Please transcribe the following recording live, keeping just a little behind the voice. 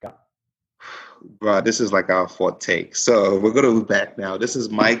bro, this is like our fourth take. So we're going to be back now. This is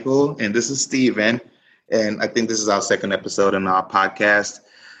Michael and this is Steven. And I think this is our second episode in our podcast.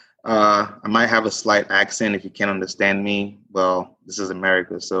 I might have a slight accent if you can't understand me. Well, this is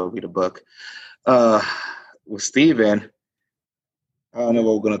America, so read a book. With Steven, I don't know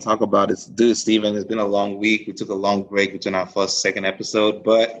what we're going to talk about. Steven, it's been a long week. We took a long break between our second episode,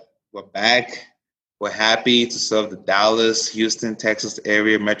 but we're back. We're happy to serve the Dallas, Houston, Texas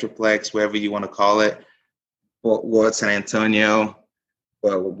area, Metroplex, wherever you want to call it, Fort Worth, San Antonio.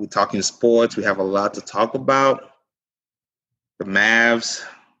 Well, we're talking sports. We have a lot to talk about. The Mavs,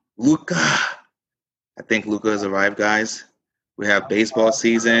 Luka. I think Luka has arrived, guys. We have baseball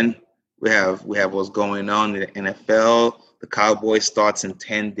season. We have what's going on in the NFL. The Cowboys starts in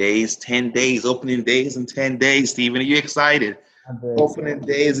 10 days. 10 days, opening days in 10 days. Steven, are you excited? Opening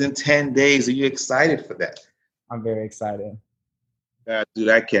days in 10 days. Are you excited for that? I'm very excited. Dude,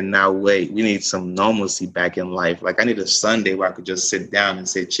 I cannot wait. We need some normalcy back in life. Like, I need a Sunday where I could just sit down and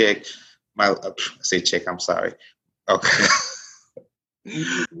say, I'm sorry. Okay.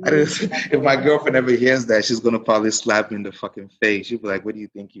 If my girlfriend ever hears that, she's going to probably slap me in the fucking face. She'll be like, what do you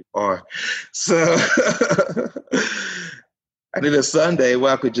think you are? So I need a Sunday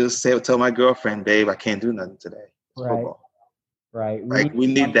where I could just tell my girlfriend, babe, I can't do nothing today. Right. We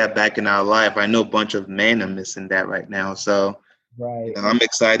need that back in our life. I know a bunch of men are missing that right now. So I'm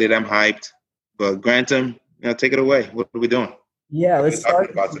excited. I'm hyped. But Grantham, take it away. What are we doing? Yeah, let's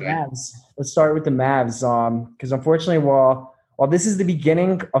start with the Mavs. Let's start with the Mavs. Because unfortunately, while this is the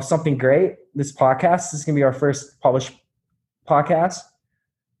beginning of something great, this podcast is going to be our first published podcast.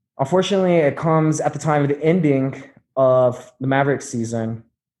 Unfortunately, it comes at the time of the ending of the Mavericks season.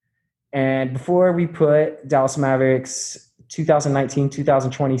 And before we put Dallas Mavericks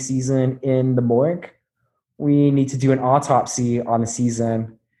 2019-2020 season in the morgue, we need to do an autopsy on the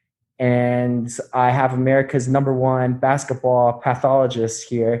season. And I have America's #1 basketball pathologist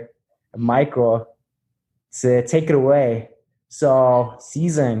here, Michael, to take it away. So,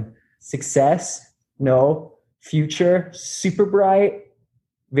 season, success, no. Future, super bright,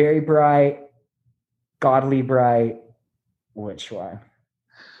 very bright, godly bright. Which one?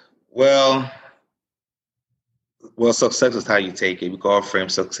 Well, success is how you take it. We call frame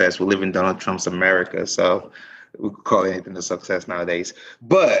success. We live in Donald Trump's America, so we could call anything a success nowadays.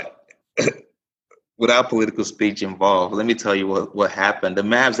 But without political speech involved, let me tell you what happened. The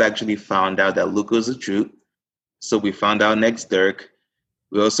Mavs actually found out that Luka was the truth. So we found out next Dirk.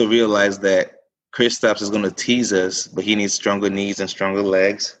 We also realized that Kristaps is going to tease us, but he needs stronger knees and stronger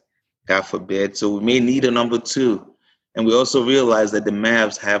legs. God forbid. So we may need a number 2. And we also realized that the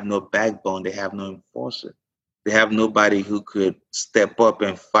Mavs have no backbone. They have no enforcer. They have nobody who could step up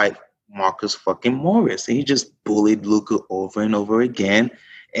and fight Marcus fucking Morris. And he just bullied Luka over and over again.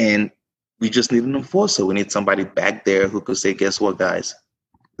 And we just need an enforcer. We need somebody back there who could say, guess what, guys?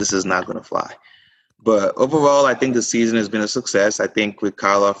 This is not going to fly. But overall, I think the season has been a success. I think Rick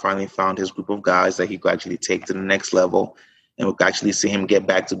Carlisle finally found his group of guys that he could actually take to the next level. And we could actually see him get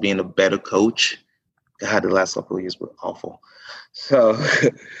back to being a better coach. God, the last couple of years were awful. So,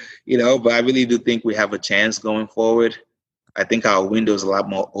 but I really do think we have a chance going forward. I think our window is a lot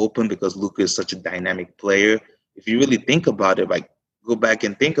more open because Luka is such a dynamic player. If you really think about it, like go back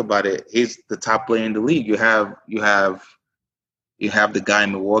and think about it, he's the top player in the league. You have the guy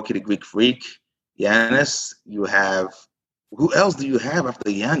in Milwaukee, the Greek Freak, Giannis. You have who else do you have after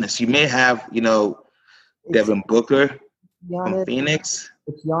Giannis? You may have, Devin Booker from Phoenix.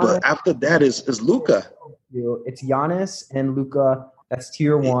 But after that is Luka. It's Giannis and Luka. That's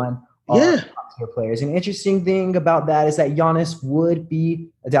tier 1. Yeah. Tier players. An interesting thing about that is that Giannis would be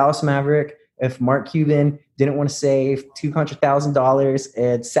a Dallas Maverick if Mark Cuban didn't want to save $200,000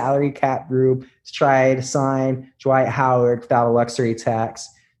 in salary cap group to try to sign Dwight Howard without a luxury tax.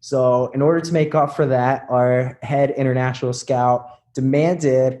 So in order to make up for that, our head international scout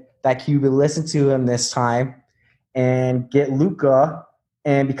demanded that Cuban listen to him this time and get Luka.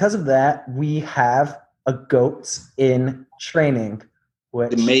 And because of that, we have a GOAT in training.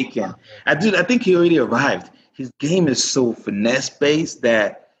 The making. I think he already arrived. His game is so finesse-based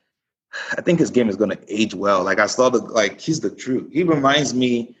that I think his game is going to age well. Like, I saw he's the truth. He reminds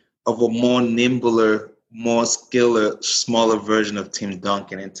me of a more nimbler, more skiller, smaller version of Tim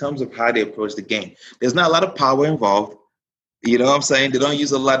Duncan in terms of how they approach the game. There's not a lot of power involved. You know what I'm saying? They don't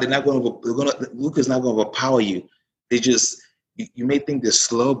use a lot. Luka's not going to overpower you. They just, you may think they're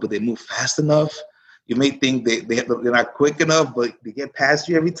slow, but they move fast enough. You may think they're not quick enough, but they get past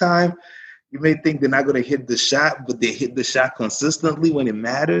you every time. You may think they're not going to hit the shot, but they hit the shot consistently when it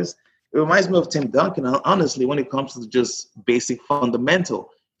matters. It reminds me of Tim Duncan, honestly, when it comes to just basic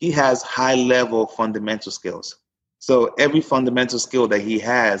fundamental. he has high-level fundamental skills. So every fundamental skill that he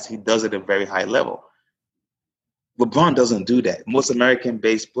has, he does it at a very high level. LeBron doesn't do that. Most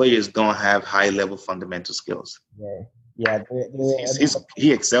American-based players don't have high-level fundamental skills. Yeah.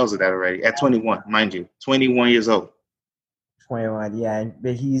 He excels at that already at 21, mind you, 21 years old. 21, yeah.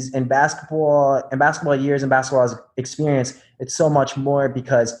 But he's in basketball years and basketball experience. It's so much more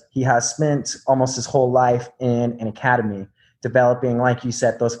because he has spent almost his whole life in an academy developing, like you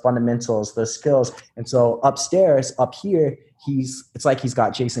said, those fundamentals, those skills. And so up here, it's like he's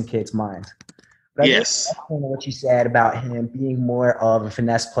got Jason Kidd's mind. But yes. I think what you said about him being more of a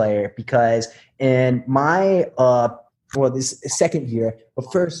finesse player, because in my this second year,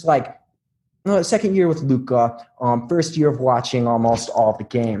 but first second year with Luka, first year of watching almost all of the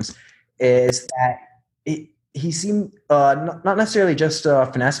games, is that he seemed not necessarily just a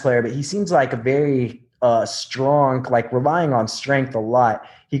finesse player, but he seems like a very strong, like relying on strength a lot.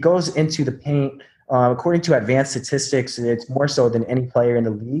 He goes into the paint. According to advanced statistics, it's more so than any player in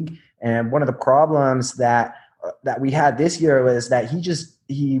the league. And one of the problems that we had this year was that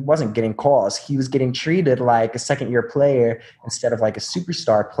he wasn't getting calls. He was getting treated like a second-year player instead of like a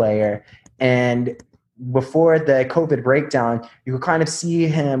superstar player. And before the COVID breakdown, you could kind of see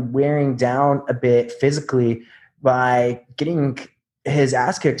him wearing down a bit physically by getting his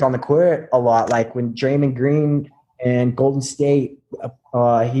ass kicked on the court a lot. Like when Draymond Green and Golden State,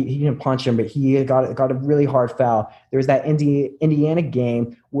 he didn't punch him, but he got a really hard foul. There was that Indiana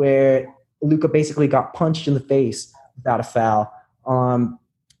game where Luka basically got punched in the face without a foul.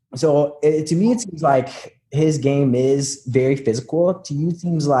 So to me, it seems like his game is very physical. To you, it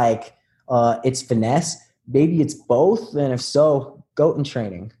seems like it's finesse. Maybe it's both, and if so, GOAT in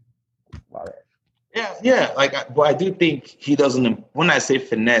training. Love it. Yeah. But I do think he doesn't. When I say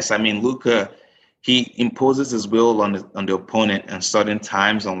finesse, I mean Luka. He imposes his will on the opponent in certain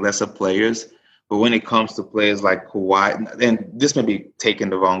times on lesser players. But when it comes to players like Kawhi, and this may be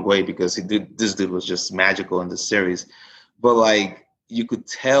taken the wrong way because this dude was just magical in the series. But like you could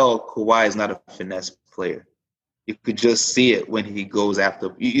tell Kawhi is not a finesse player. You could just see it when he goes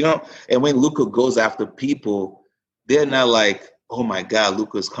after, and when Luka goes after people, they're not like, oh my God,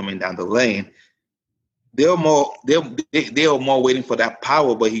 Luka's coming down the lane. They are more waiting for that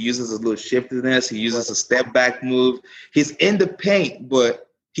power, but he uses a little shiftiness. He uses a step back move. He's in the paint, but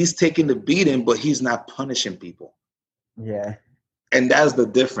he's taking the beating, but he's not punishing people. Yeah. And that's the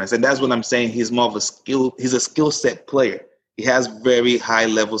difference. And that's what I'm saying. He's more of he's a skill set player. He has very high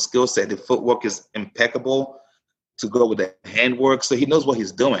level skill set. The footwork is impeccable to go with the handwork. So he knows what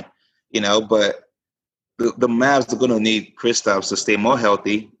he's doing, but the Mavs are going to need Kristaps to stay more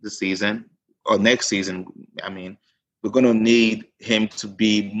healthy this season. Or next season, I mean, we're going to need him to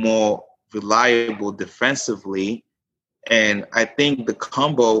be more reliable defensively. And I think the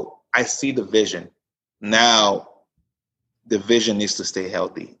combo, I see the vision. Now, the vision needs to stay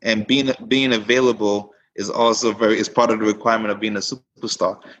healthy. And being available is also is part of the requirement of being a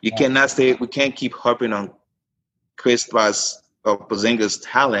superstar. We can't keep harping on Kristaps or Porzingis'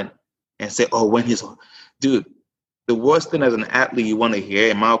 talent and say, dude, the worst thing as an athlete you want to hear,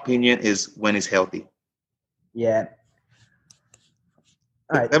 in my opinion, is when he's healthy. Yeah.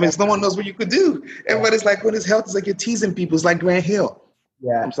 All right. That means no one knows what you could do. Everybody's like, when he's healthy, it's like you're teasing people. It's like Grant Hill.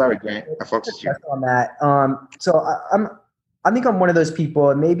 Yeah. I'm sorry, Grant. I fucked with you. On that. So I think I'm one of those people,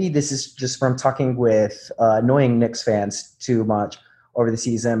 and maybe this is just from talking with annoying Knicks fans too much over the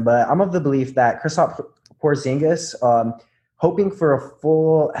season, but I'm of the belief that Kristaps Porzingis, hoping for a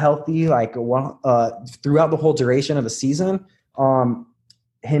full healthy, throughout the whole duration of the season,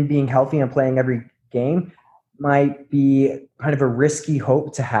 him being healthy and playing every game might be kind of a risky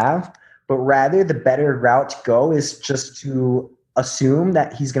hope to have, but rather the better route to go is just to assume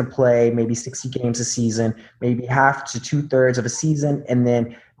that he's going to play maybe 60 games a season, maybe half to 2/3 of a season, and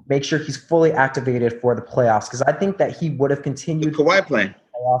then make sure he's fully activated for the playoffs. Because I think that he would have continued Kawhi playing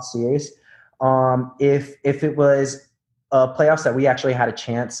playoff series if it was playoffs that we actually had a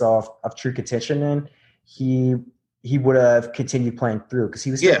chance of true contention in. He would have continued playing through because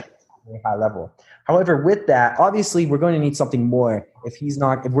he was still at a very high level. However, with that, obviously we're going to need something more. If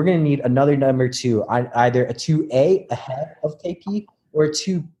we're going to need another number two, either a 2A ahead of KP or a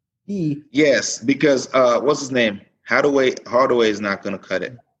 2B. Yes, because what's his name? Hardaway is not going to cut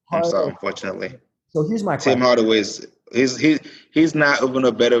it. I'm sorry, unfortunately. So here's my question. Tim Hardaway's he's not even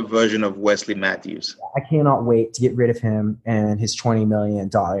a better version of Wesley Matthews. I cannot wait to get rid of him and his $20 million.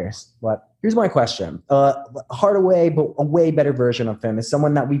 But here's my question. Hardaway, but a way better version of him, is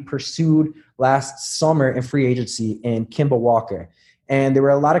someone that we pursued last summer in free agency in Kemba Walker. And there were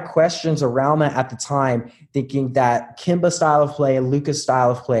a lot of questions around that at the time, thinking that Kimba's style of play and Luka's style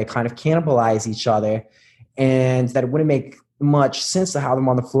of play kind of cannibalize each other and that it wouldn't make much sense to have them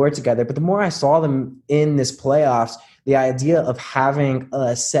on the floor together. But the more I saw them in this playoffs, the idea of having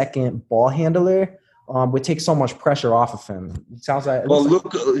a second ball handler would take so much pressure off of him. It sounds like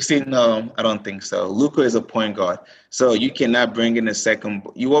Luka. See, no, I don't think so. Luka is a point guard, so you cannot bring in a second.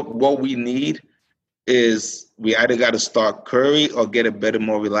 What we need is we either got to start Curry or get a better,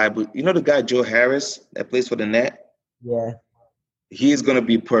 more reliable. You know the guy Joe Harris that plays for the Net? Yeah, he's gonna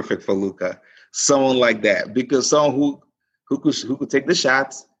be perfect for Luka. Someone like that, because someone who could take the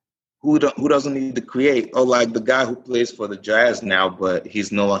shots, who doesn't need to create, or like the guy who plays for the Jazz now, but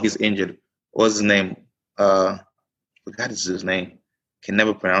he's injured. What's his name? Forgot his name. Can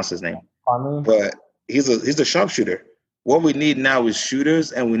never pronounce his name. But he's a sharpshooter. What we need now is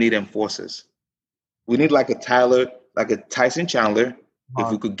shooters, and we need enforcers. We need like a Tyson Chandler. If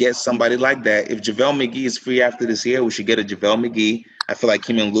we could get somebody like that, if JaVale McGee is free after this year, we should get a JaVale McGee. I feel like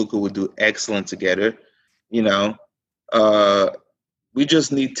him and Luka would do excellent together. You know, we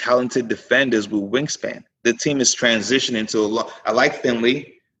just need talented defenders with wingspan. The team is transitioning to a lot. I like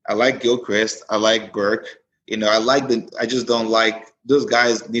Finley. I like Gilchrist. I like Burke. You know, I just don't like those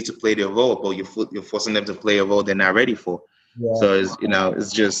guys need to play their role, but you're forcing them to play a role they're not ready for. Yeah. So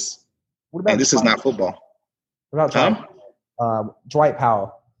it's just. And this is not football. What about Dwight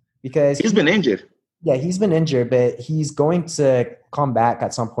Powell? Because he's been injured. Yeah, he's been injured, but he's going to come back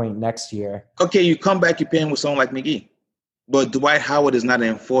at some point next year. Okay, you come back, you pay him with someone like McGee. But Dwight Howard is not an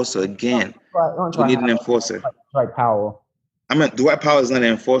enforcer. Again, we need an enforcer. Dwight Powell. I mean, Dwight Powell is not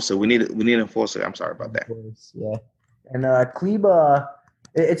an enforcer. We need an enforcer. I'm sorry about that. Yeah. And Kleber,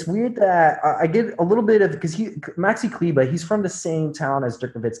 it's weird that I get a little bit of because Maxi Kleber, he's from the same town as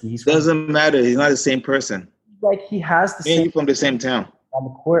Dirk Nowitzki. Doesn't matter. He's not the same person. Like he has the same. He's from the same town. On the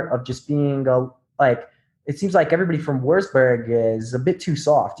court of just being like it seems like everybody from Wurzburg is a bit too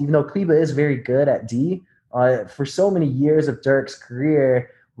soft, even though Kleber is very good at D. For so many years of Dirk's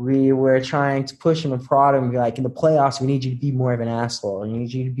career, we were trying to push him and prod him, like in the playoffs, we need you to be more of an asshole. We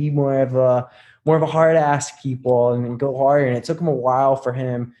need you to be more of a hard ass people and go harder. And it took him a while for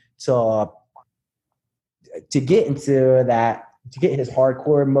him to get into that, to get his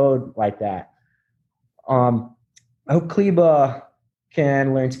hardcore mode like that. I hope Kleber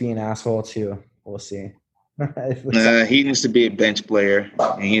can learn to be an asshole too. We'll see. He needs to be a bench player,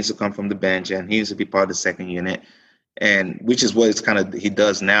 and he needs to come from the bench, and he needs to be part of the second unit, and which is what it's kind of he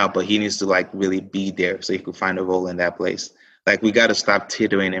does now. But he needs to like really be there so he could find a role in that place. Like we got to stop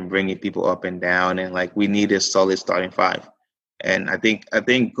tittering and bringing people up and down, and like we need a solid starting five. And I think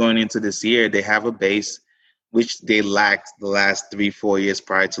going into this year they have a base which they lacked the last 3-4 years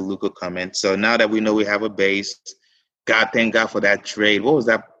prior to Luka coming. So now that we know we have a base, thank God for that trade. What was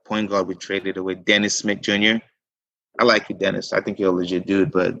that point guard we traded away? Dennis Smith Jr. I like you, Dennis. I think you're a legit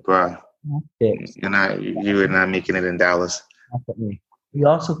dude, but bro, you were not making it in Dallas. We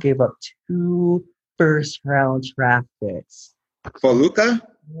also gave up 2 first-round draft picks for Luka.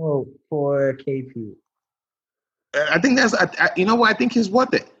 No, for KP. I think that's. You know what? I think he's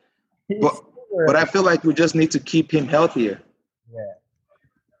worth it. But I feel like we just need to keep him healthier. Yeah.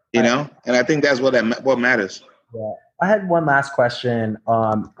 You know, and I think that's what matters. Yeah. I had one last question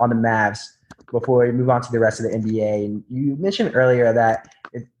on the Mavs before we move on to the rest of the NBA. And you mentioned earlier that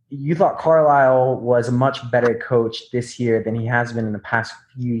you thought Carlisle was a much better coach this year than he has been in the past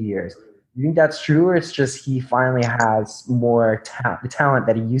few years. You think that's true, or it's just he finally has more talent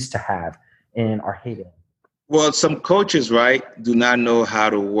that he used to have and are hated? Well, some coaches, right, do not know how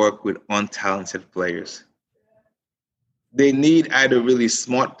to work with untalented players. They need either really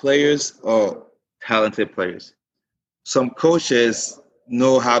smart players or talented players. Some coaches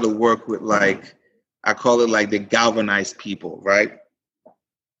know how to work with, like, I call it like they galvanize people, right?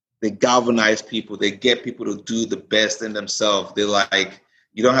 They galvanize people. They get people to do the best in themselves. They're like,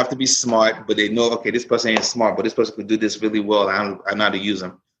 you don't have to be smart, but they know, okay, this person ain't smart, but this person could do this really well. I know how to use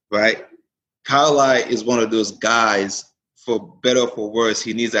them, right? Carlisle is one of those guys, for better or for worse,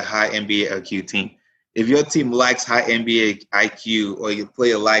 he needs a high NBA IQ team. If your team likes high NBA IQ or your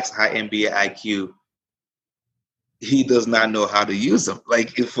player likes high NBA IQ, he does not know how to use them.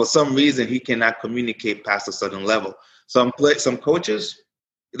 Like, if for some reason he cannot communicate past a certain level. Some coaches,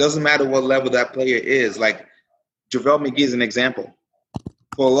 it doesn't matter what level that player is. Like, JaVale McGee is an example.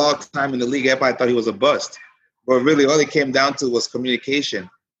 For a long time in the league, everybody thought he was a bust. But really, all it came down to was communication.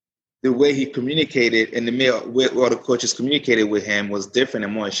 The way he communicated and what the coaches communicated with him was different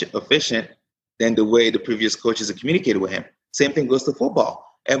and more efficient than the way the previous coaches had communicated with him. Same thing goes to football.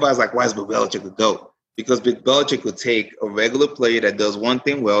 Everybody's like, why is Bill Belichick a GOAT? Because Big Belichick could take a regular player that does one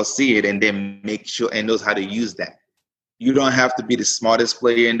thing well, see it, and then make sure and knows how to use that. You don't have to be the smartest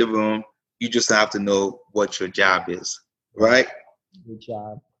player in the room. You just have to know what your job is, right? Good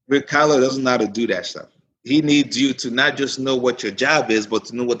job. Rick Kyler doesn't know how to do that stuff. He needs you to not just know what your job is, but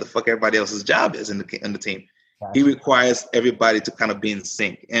to know what the fuck everybody else's job is in the team. Gotcha. He requires everybody to kind of be in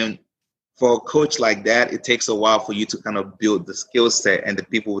sync. And for a coach like that, it takes a while for you to kind of build the skill set and the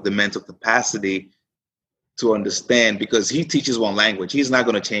people with the mental capacity to understand, because he teaches one language. He's not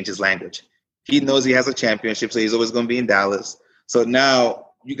going to change his language. He knows he has a championship, so he's always going to be in Dallas. So now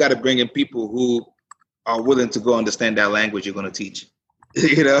you got to bring in people who are willing to go understand that language you're going to teach,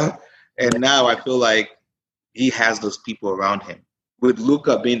 you know? And now I feel like he has those people around him. With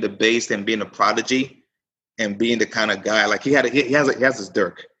Luka being the base and being a prodigy and being the kind of guy, like he has his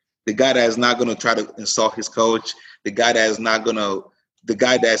Dirk, the guy that is not going to try to insult his coach, the guy that is not going to, the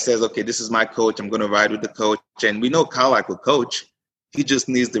guy that says, okay, this is my coach, I'm going to ride with the coach. And we know Kyle like a coach. He just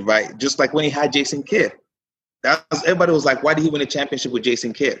needs the right, just like when he had Jason Kidd. Everybody was like, why did he win a championship with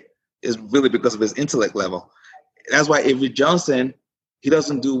Jason Kidd? It's really because of his intellect level. That's why Avery Johnson, he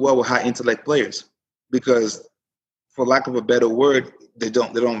doesn't do well with high intellect players, because for lack of a better word, they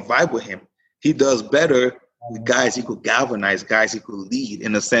don't vibe with him. He does better with guys he could galvanize, guys he could lead,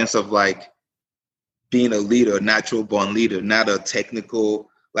 in the sense of like being a leader, a natural born leader, not a technical.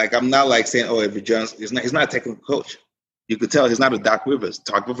 Like, I'm not like saying, oh, Avery Johnson, he's not a technical coach. You could tell he's not a Doc Rivers.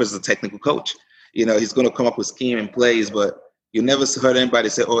 Doc Rivers is a technical coach. You know, he's going to come up with scheme and plays, but you never heard anybody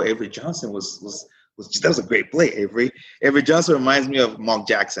say, oh, Avery Johnson was that was a great play, Avery. Avery Johnson reminds me of Mark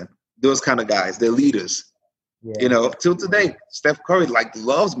Jackson. Those kind of guys, they're leaders. Yeah. You know, till today, Steph Curry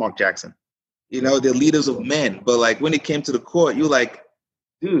loves Mark Jackson. You know, they're leaders of men. But like when it came to the court, you're like,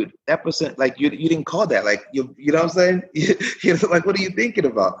 dude, that person, like you didn't call that. Like you know what I'm saying? You know, like what are you thinking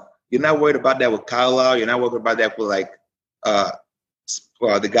about? You're not worried about that with Kyle Lowry. You're not worried about that with like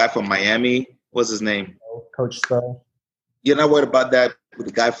the guy from Miami. What's his name? Coach Spo. You're not worried about that with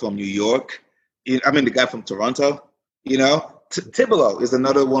the guy from New York. The guy from Toronto. You know, Thibodeau is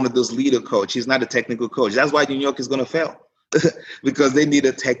another one of those leader coach. He's not a technical coach. That's why New York is going to fail because they need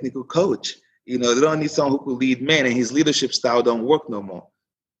a technical coach. You know, they don't need someone who could lead men, and his leadership style don't work no more.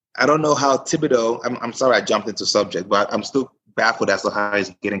 I don't know how Thibodeau. I'm sorry I jumped into subject, but I'm still baffled as to how he's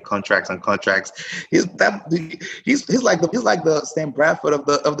getting contracts on contracts. He's like the Sam Bradford of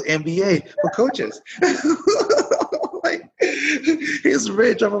the NBA for coaches. Like, he's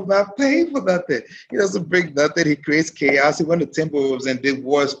rich off of not paying for nothing. He doesn't bring nothing. He creates chaos. He went to Timberwolves and did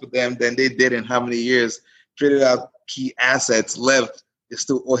worse for them than they did in how many years. Traded out key assets, left. They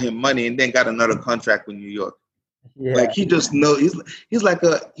still owe him money, and then got another contract with New York. Yeah. Like he just knows.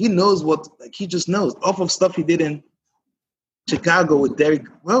 He knows what. Like he just knows off of stuff he did in Chicago with Derrick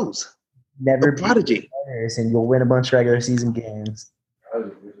Rose. Never prodigy, and you'll win a bunch of regular season games.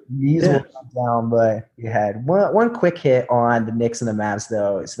 These will come down, but you had one quick hit on the Knicks and the Mavs,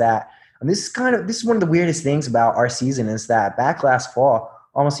 though. Is that this is one of the weirdest things about our season is that back last fall,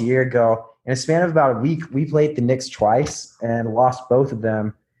 almost a year ago, in a span of about a week, we played the Knicks twice and lost both of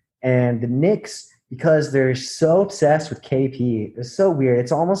them. And the Knicks, because they're so obsessed with KP, it's so weird.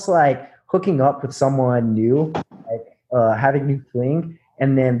 It's almost like hooking up with someone new, like having new fling,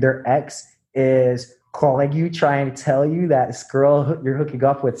 and then their ex is calling you, trying to tell you that this girl you're hooking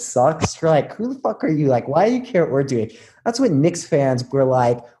up with sucks. You're like, who the fuck are you? Like, why do you care what we're doing? That's what Knicks fans were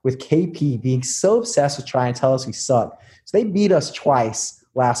like with KP being so obsessed with trying to tell us we suck. So they beat us twice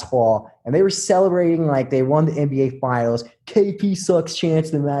last fall, and they were celebrating like they won the NBA Finals. KP sucks chance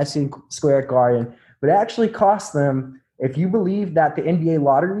in the Madison Square Garden. But it actually cost them, if you believe that the NBA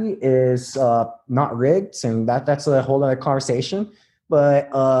lottery is not rigged, and that's a whole other conversation. But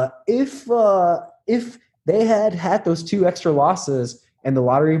if they had those two extra losses and the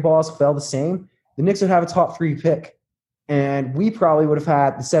lottery balls fell the same, the Knicks would have a top 3 pick. And we probably would have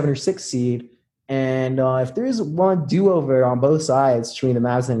had the 7 or 6 seed. And if there is one do-over on both sides between the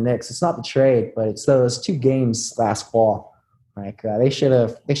Mavs and the Knicks, it's not the trade, but it's those 2 games last fall. Like they should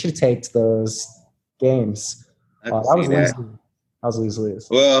have taken those games. That was lose-lose.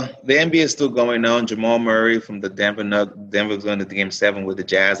 Well, the NBA is still going on. Jamal Murray from the Denver's going to the Game 7 with the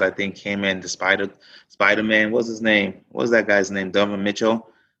Jazz. I think came in despite Spider-Man. What's his name? What's that guy's name? Donovan Mitchell.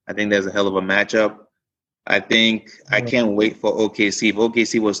 I think there's a hell of a matchup. I can't wait for OKC. If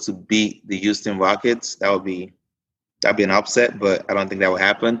OKC was to beat the Houston Rockets, that'd be an upset, but I don't think that will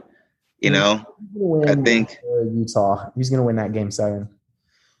happen. You know, I think Utah. Who's going to win that Game 7?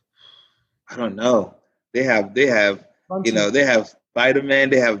 I don't know. They have they have Spider-Man,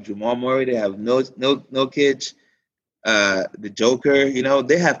 they have Jamal Murray, they have no kids. the Joker.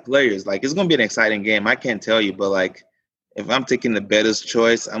 They have players. Like, it's gonna be an exciting game. I can't tell you, but like, if I'm taking the better's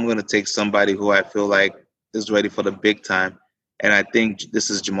choice, I'm gonna take somebody who I feel like is ready for the big time, and I think this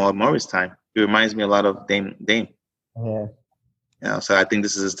is Jamal Murray's time. He reminds me a lot of Dame. Yeah. So I think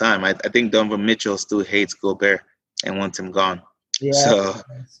this is his time. I think Donovan Mitchell still hates Gobert and wants him gone. Yeah. So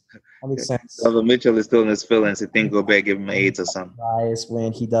that makes sense. Donovan Mitchell is still in his feelings. He think Gobert give him AIDS or something. Bias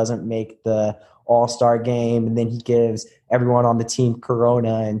when he doesn't make the All-Star game, and then he gives everyone on the team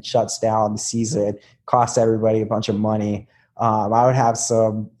Corona and shuts down the season, costs everybody a bunch of money. I would have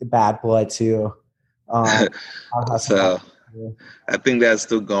some bad blood too. So I think that's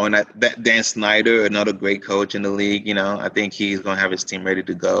still going. That Dan Snyder, another great coach in the league, I think he's going to have his team ready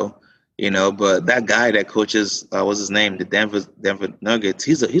to go. But that guy that coaches, what's his name? The Denver Nuggets.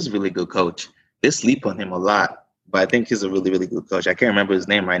 He's a really good coach. They sleep on him a lot, but I think he's a really, really good coach. I can't remember his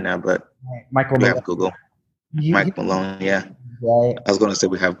name right now, but Michael we have Google. Mike Malone, yeah. Right. I was going to say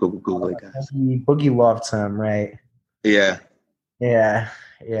we have Google it, guys. Boogie loved him, right? Yeah. Yeah.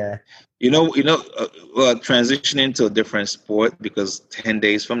 Transitioning to a different sport, because 10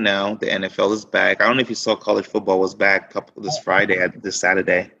 days from now, the NFL is back. I don't know if you saw college football was back this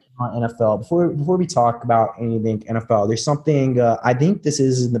Saturday. NFL. Before we talk about anything NFL, there's something I think this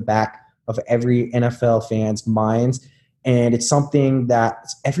is in the back of every NFL fan's minds, and it's something that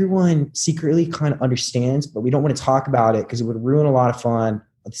everyone secretly kind of understands, but we don't want to talk about it because it would ruin a lot of fun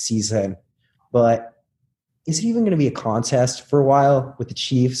of the season. But is it even going to be a contest for a while with the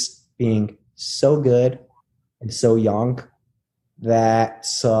Chiefs being so good and so young that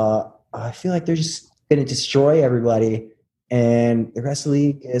I feel like they're just going to destroy everybody, and the rest of the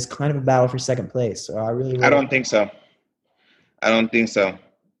league is kind of a battle for second place. So I don't think so.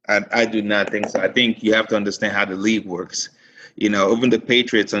 I do not think so. I think you have to understand how the league works. Even the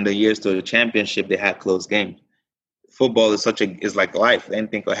Patriots on the years to the championship, they had close games. Football is like life.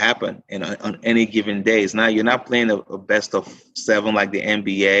 Anything could happen on any given day. You're not playing a best of 7 like the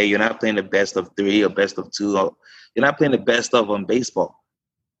NBA. You're not playing the best of 3 or best of 2. You're not playing the best of on baseball.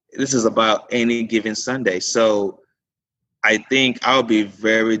 This is about any given Sunday. So I think I'll be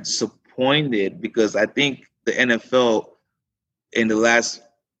very disappointed, because I think the NFL in the last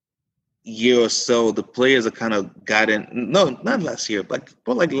year or so, the players are kind of gotten, no, not last year, but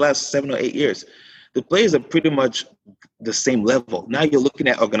like the last 7 or 8 years, the players are pretty much the same level. Now you're looking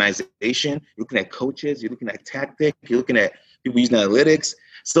at organization, you're looking at coaches, you're looking at tactics, you're looking at people using analytics.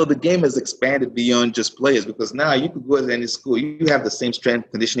 So the game has expanded beyond just players, because now you could go to any school, you have the same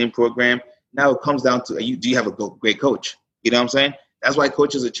strength conditioning program. Now it comes down to, do you have a great coach? You know what I'm saying? That's why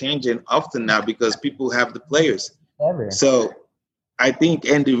coaches are changing often now, because people have the players. So I think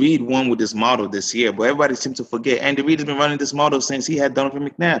Andy Reid won with this model this year, but everybody seems to forget Andy Reid has been running this model since he had Donovan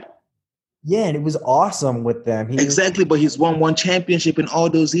McNabb. Yeah, and it was awesome with them. But he's won one championship in all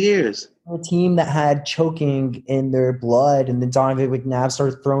those years. A team that had choking in their blood, and then Donovan McNabb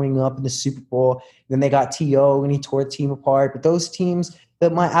started throwing up in the Super Bowl. Then they got T.O., and he tore the team apart. But those teams,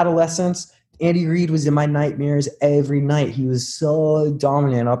 that my adolescence, Andy Reid was in my nightmares every night. He was so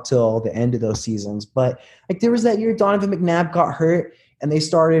dominant up till the end of those seasons. But like, there was that year Donovan McNabb got hurt, and they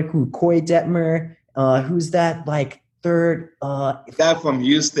started Koy Detmer. Who's that like third? Guy from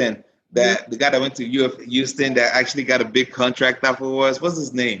Houston. The guy that went to Houston that actually got a big contract afterwards. What's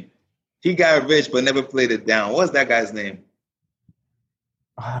his name? He got rich but never played it down. What's that guy's name?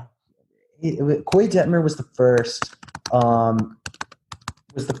 Koy Detmer was the first.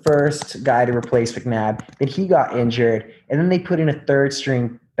 Was the first guy to replace McNabb. Then he got injured, and then they put in a third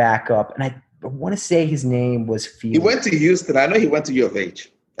string backup. And I want to say his name was Field. He went to Houston. I know he went to U of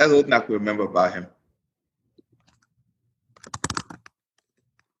H. That's what I can remember about him.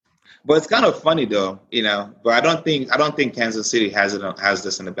 But it's kind of funny though, But I don't think Kansas City has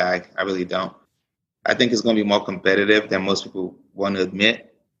this in the bag. I really don't. I think it's going to be more competitive than most people want to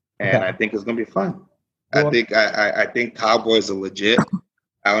admit, and I think it's going to be fun. Well, I think Cowboys are legit.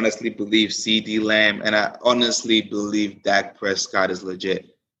 I honestly believe CeeDee Lamb, and I honestly believe Dak Prescott is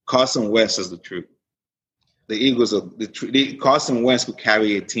legit. Carson Wentz is the truth. The Eagles are the truth. Carson Wentz could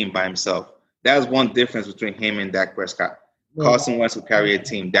carry a team by himself. That's one difference between him and Dak Prescott. Carson Wentz will carry a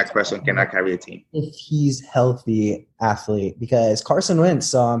team. Dak Prescott cannot carry a team. If he's healthy athlete, because Carson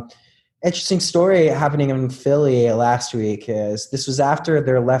Wentz, interesting story happening in Philly last week is this was after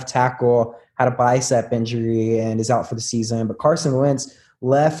their left tackle had a bicep injury and is out for the season. But Carson Wentz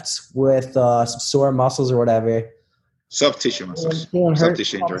left with some sore muscles or whatever. Soft tissue muscles. Soft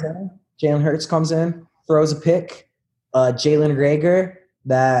tissue injury. Jalen Hurts comes in, throws a pick. Jalen Reagor,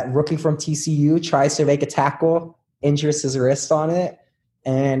 that rookie from TCU, tries to make a tackle, injures his wrist on it,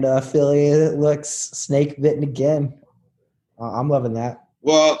 and Philly looks snake bitten again. I'm loving that.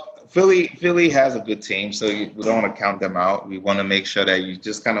 Well, Philly has a good team, so we don't want to count them out. We want to make sure that you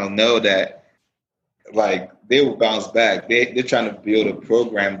just kind of know that, like, they will bounce back. They're trying to build a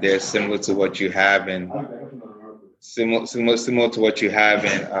program there similar to what you have in similar to what you have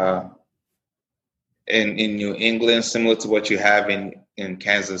in New England, similar to what you have in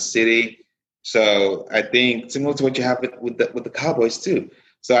Kansas City. So I think similar to what you have with the Cowboys too.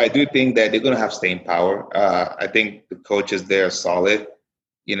 So I do think that they're going to have staying power. I think the coaches there are solid,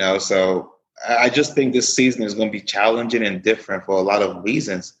 So I just think this season is going to be challenging and different for a lot of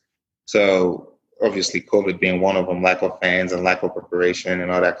reasons. So obviously, COVID being one of them, lack of fans and lack of preparation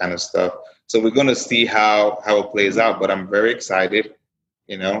and all that kind of stuff. So we're going to see how it plays out. But I'm very excited.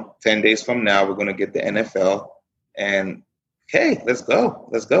 10 days from now, we're going to get the NFL. And, hey, let's go.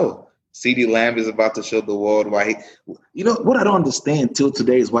 Let's go. CeeDee Lamb is about to show the world why what I don't understand till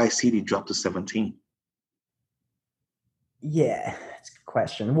today is why CeeDee dropped to 17. Yeah, that's a good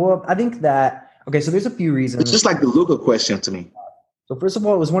question. Well, I think that, so there's a few reasons. It's just like the Luka question to me. So first of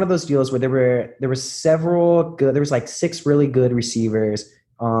all, it was one of those deals where there were several good, there was like 6 really good receivers,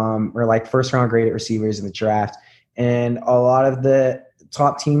 or like first round graded receivers in the draft. And a lot of the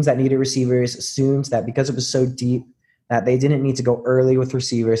top teams that needed receivers assumed that because it was so deep that they didn't need to go early with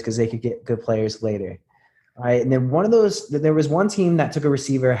receivers because they could get good players later. All right. And then there was one team that took a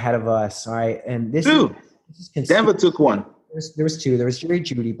receiver ahead of us. All right. And Denver took one. There was 2. There was Jerry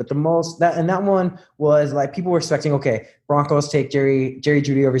Jeudy, but that one was like people were expecting, okay, Broncos take Jerry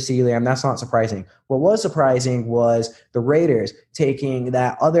Jeudy over CeeDee Lamb. That's not surprising. What was surprising was the Raiders taking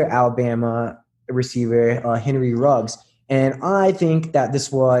that other Alabama receiver, Henry Ruggs. And I think that this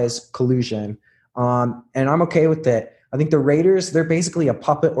was collusion. And I'm okay with it. I think the Raiders, they're basically a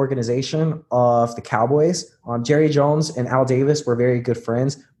puppet organization of the Cowboys. Jerry Jones and Al Davis were very good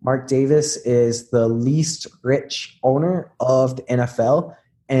friends. Mark Davis is the least rich owner of the NFL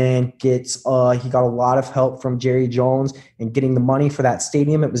and he got a lot of help from Jerry Jones in getting the money for that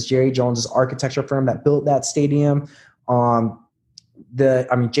stadium. It was Jerry Jones's architecture firm that built that stadium. Jason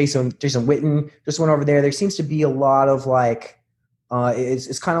Witten just went over there. There seems to be a lot of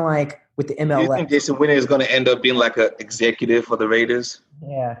it's kind of like with the MLS. Do you think Jason Witten is going to end up being like an executive for the Raiders?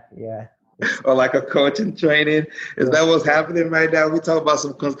 Yeah. Or like a coach in training? Is that what's happening right now? We talk about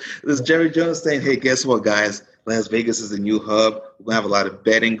this Jerry Jones saying, hey, guess what, guys? Las Vegas is a new hub. We're going to have a lot of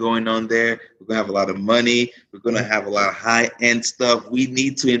betting going on there. We're going to have a lot of money. We're going to have a lot of high-end stuff. We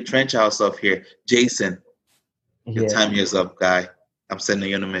need to entrench ourselves here. Jason, your time is up, guy. I'm sending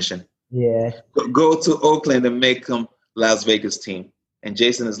you on a mission. Yeah. Go to Oakland and make them Las Vegas team. And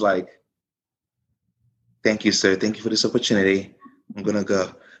Jason is like, thank you, sir. Thank you for this opportunity. I'm going to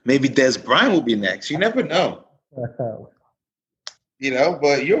go. Maybe Des Bryant will be next. You never know. But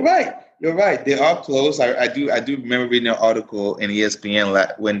you're right. You're right. They are close. I do remember reading an article in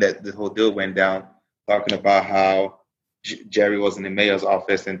ESPN when the whole deal went down, talking about how Jerry was in the mayor's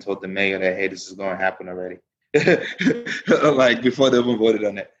office and told the mayor that, hey, this is going to happen already. Like before they even voted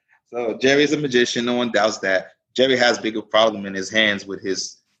on it. So Jerry's a magician. No one doubts that. Jerry has bigger problem in his hands with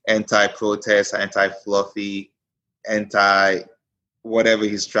his anti-protest, anti-fluffy, anti-whatever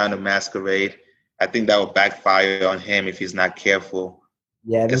he's trying to masquerade. I think that will backfire on him if he's not careful.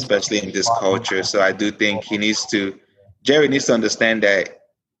 Yeah, especially in this culture. So I do think Jerry needs to understand that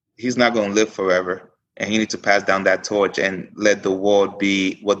he's not going to live forever, and he needs to pass down that torch and let the world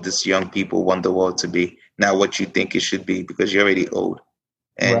be what these young people want the world to be, not what you think it should be, because you're already old.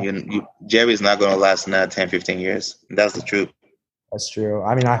 And Jerry's not going to last another 10, 15 years. That's the truth. That's true.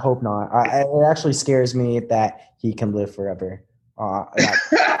 I mean, I hope not. It actually scares me that he can live forever.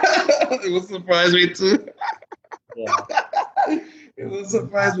 It would surprise me too. Yeah. It would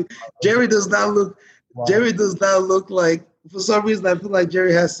surprise me. Jerry does not look like, for some reason, I feel like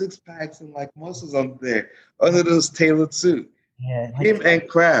Jerry has 6 packs and like muscles on there under those tailored suit. Yeah. Him and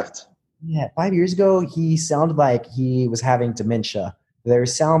Kraft. Yeah. 5 years ago, he sounded like he was having dementia. There were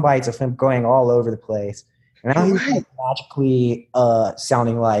sound bites of him going all over the place. And now he's like magically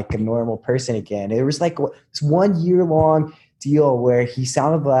sounding like a normal person again. It was like this 1 year long deal where he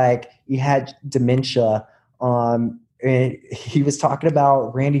sounded like he had dementia. And he was talking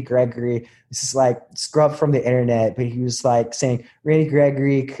about Randy Gregory. This is like scrubbed from the internet, but he was like saying Randy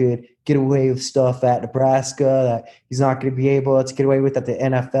Gregory could get away with stuff at Nebraska that he's not going to be able to get away with at the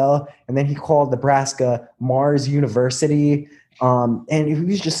NFL. And then he called Nebraska Mars University. And he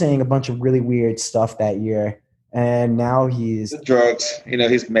was just saying a bunch of really weird stuff that year. And now he's the drugs,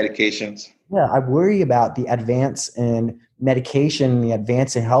 his medications. Yeah, I worry about the advance in medication, the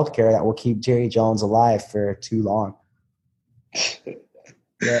advance in healthcare that will keep Jerry Jones alive for too long.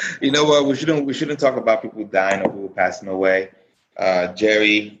 Yeah. You know what? We shouldn't talk about people dying or people passing away.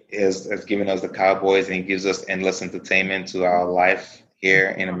 Jerry has given us the Cowboys, and he gives us endless entertainment to our life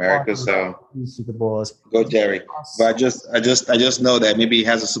here in America. So Super Bowls. go Jerry. But I just know that maybe he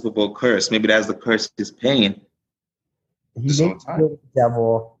has a Super Bowl curse. Maybe that's the curse he's paying He this made whole a deal time. with the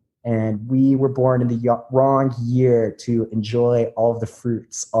devil, and we were born in the wrong year to enjoy all of the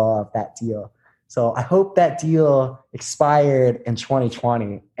fruits of that deal. So I hope that deal expired in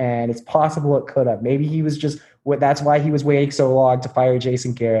 2020, and it's possible it could have. Maybe he was just what. That's why he was waiting so long to fire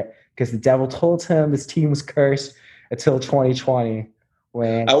Jason Garrett, because the devil told him this team was cursed until 2020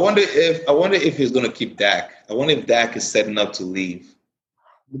 when I wonder if he's gonna keep Dak. I wonder if Dak is setting up to leave.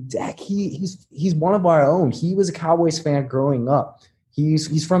 Dak, he's one of our own. He was a Cowboys fan growing up.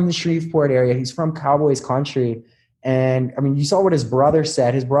 He's from the Shreveport area. He's from Cowboys country. And I mean, you saw what his brother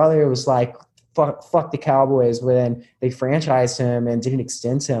said. His brother was like, fuck the Cowboys when they franchised him and didn't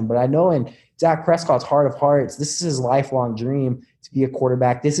extend him. But I know in Dak Prescott's heart of hearts, this is his lifelong dream to be a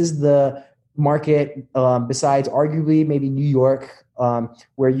quarterback. This is the market, besides arguably maybe New York,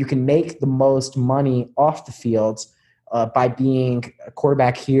 where you can make the most money off the fields by being a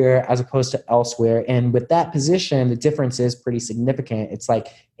quarterback here as opposed to elsewhere. And with that position, the difference is pretty significant. It's like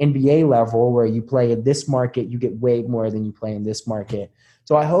NBA level where you play in this market, you get way more than you play in this market.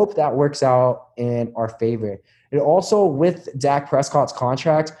 So I hope that works out in our favor. It also, with Dak Prescott's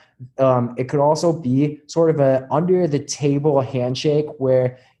contract, it could also be sort of a under the table handshake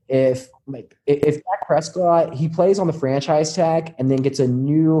where if Dak Prescott, he plays on the franchise tag and then gets a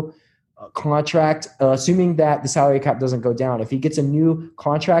new contract, assuming that the salary cap doesn't go down. If he gets a new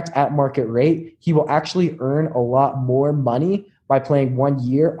contract at market rate, he will actually earn a lot more money by playing 1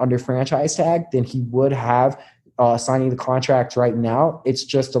 year under franchise tag than he would have signing the contract right now. It's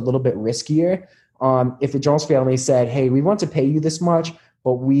just a little bit riskier. If the Jones family said, hey, we want to pay you this much,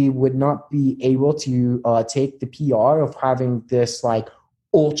 but we would not be able to take the PR of having this like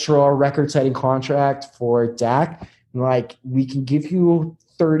ultra record-setting contract for Dak, like we can give you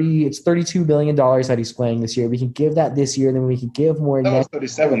it's $32 million that he's playing this year. We can give that this year, then we can give more That was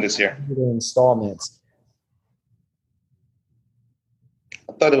 37 this year. installments.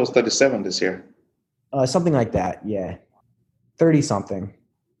 I thought it was 37 this year. Something like that, yeah. 30 something.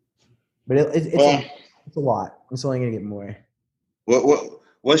 But it's a lot. It's only gonna get more.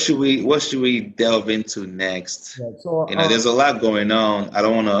 What should we delve into next? Yeah, so There's a lot going on. I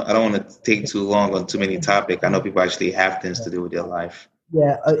don't wanna take too long on too many topics. I know people actually have things to do with their life.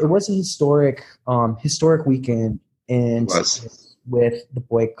 Yeah, it was a historic weekend with the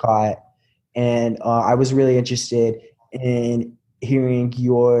boycott, and I was really interested in hearing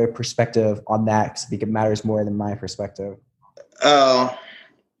your perspective on that because I think it matters more than my perspective. Well,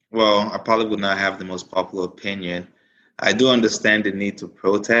 I probably would not have the most popular opinion. I do understand the need to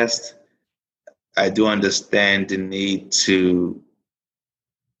protest. I do understand the need to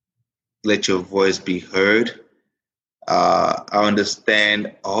let your voice be heard. I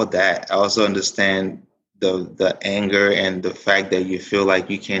understand all that. I also understand the anger and the fact that you feel like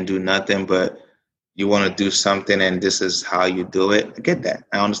you can't do nothing, but you want to do something, and this is how you do it. I get that.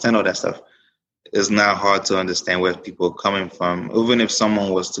 I understand all that stuff. It's not hard to understand where people are coming from. Even if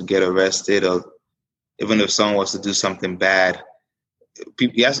someone was to get arrested, or even if someone was to do something bad,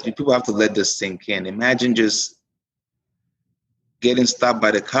 people have to let this sink in. Imagine just getting stopped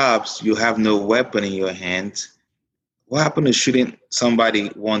by the cops. You have no weapon in your hand. What happened to shooting somebody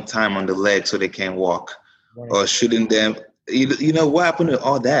one time on the leg so they can't walk, or shooting them? What happened to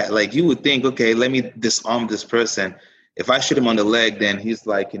all that? Like, you would think, okay, let me disarm this person. If I shoot him on the leg, then he's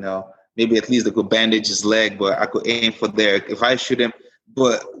like, maybe at least I could bandage his leg, but I could aim for there. If I shoot him,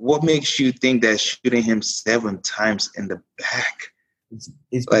 but what makes you think that shooting him 7 times in the back?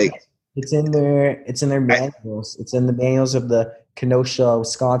 It's like it's in their manuals. It's in the manuals of the Kenosha,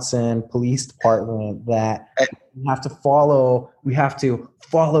 Wisconsin Police Department that we have to follow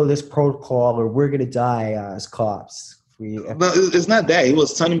this protocol or we're gonna die as cops. No, it's not that. He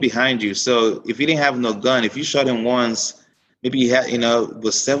was turning behind you. So if he didn't have no gun, if you shot him once, maybe he had,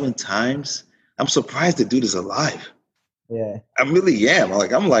 but 7 times. I'm surprised the dude is alive. Yeah. I really am.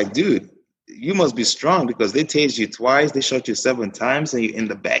 I'm like, dude, you must be strong because they tased you twice, they shot you 7 times, and you're in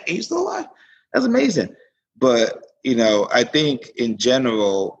the back and you're still alive. That's amazing. But, I think in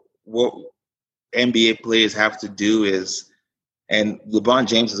general, what NBA players have to do is, and LeBron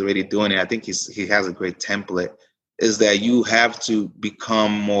James is already doing it, I think he has a great template, is that you have to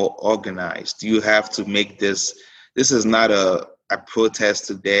become more organized. You have to make this is not a protest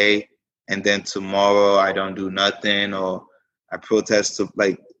today and then tomorrow I don't do nothing, or I protesting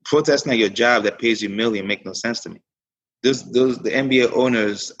at your job that pays you $1 million make no sense to me. the NBA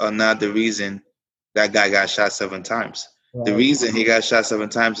owners are not the reason that guy got shot 7 times. Right. The reason he got shot 7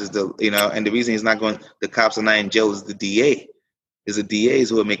 times is and the reason the cops are not in jail is the DA. Is the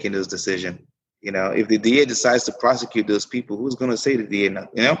DAs who are making this decision. If the DA decides to prosecute those people, who's going to say the DA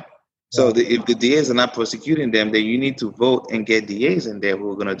now? So if the DAs are not prosecuting them, then you need to vote and get DAs in there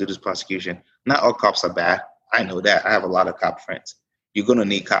who are going to do this prosecution. Not all cops are bad. I know that. I have a lot of cop friends. You're going to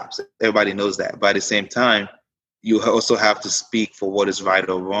need cops. Everybody knows that. But at the same time, you also have to speak for what is right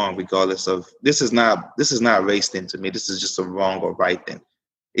or wrong, regardless of this is not a race thing to me. This is just a wrong or right thing.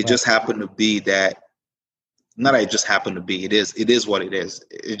 It just happened to be that. Not that it just happened to be. It is what it is.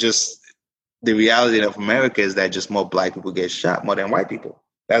 It just the reality of America is that just more black people get shot more than white people.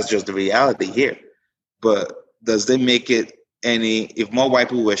 That's just the reality here. But does that make it if more white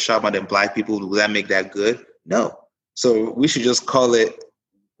people were shot more than black people, would that make that good? No. So we should just call it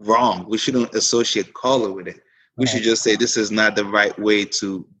wrong. We shouldn't associate color with it. We should just say this is not the right way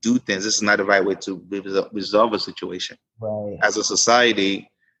to do things. This is not the right way to resolve a situation. Right. As a society,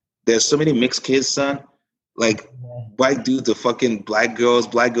 there's so many mixed kids, son. Like white dudes are fucking black girls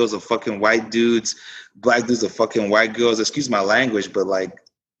are fucking white dudes, black dudes are fucking white girls. Excuse my language, but like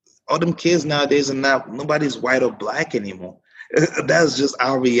all them kids nowadays nobody's white or black anymore. That's just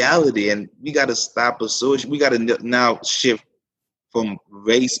our reality, and we got to stop associating. We got to now shift from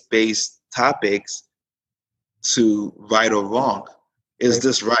race-based topics to right or wrong. Is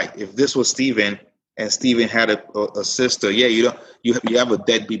this right? If this was Steven and Steven had a sister, you have a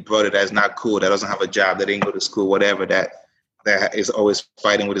deadbeat brother that's not cool, that doesn't have a job, that didn't go to school, whatever, that is always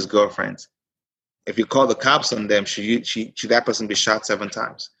fighting with his girlfriends. If you call the cops on them, should that person be shot 7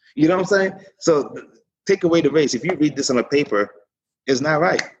 times? You know what I'm saying? So take away the race. If you read this on a paper, it's not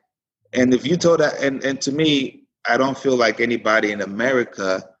right. And if you told that, and to me, I don't feel like anybody in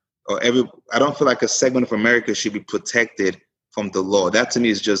America I don't feel like a segment of America should be protected from the law. That to me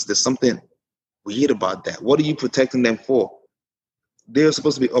is just, there's something weird about that. What are you protecting them for? They're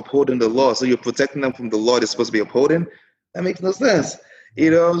supposed to be upholding the law. So you're protecting them from the law they're supposed to be upholding? That makes no sense.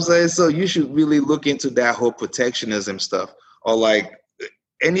 You know what I'm saying? So you should really look into that whole protectionism stuff. Or like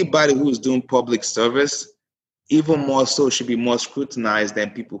anybody who is doing public service, even more so, should be more scrutinized than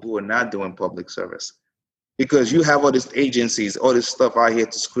people who are not doing public service. Because you have all these agencies, all this stuff out here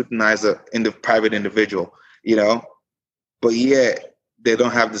to scrutinize in the private individual, but yet they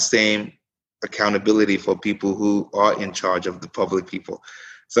don't have the same accountability for people who are in charge of the public people.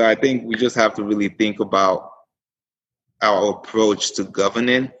 So I think we just have to really think about our approach to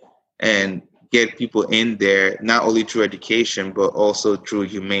governing and get people in there, not only through education, but also through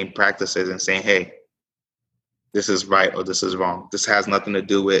humane practices and saying, hey, this is right or this is wrong. This has nothing to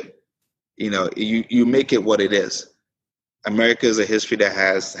do with, you make it what it is. America is a history that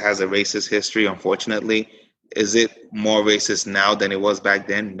has a racist history, unfortunately. Is it more racist now than it was back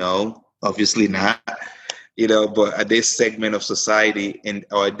then? No, obviously not. But are they segment of society and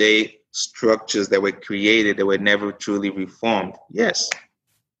are they structures that were created that were never truly reformed? Yes.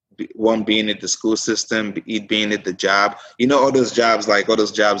 One being at the school system, being at the job. All those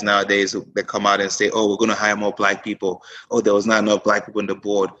jobs nowadays that come out and say, oh, we're going to hire more black people. Oh, there was not enough black people on the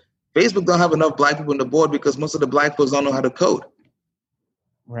board. Facebook don't have enough black people on the board because most of the black folks don't know how to code.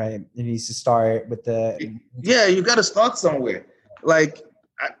 Right. It needs to start with you got to start somewhere. Like,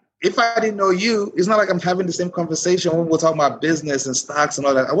 if I didn't know you, it's not like I'm having the same conversation when we're talking about business and stocks and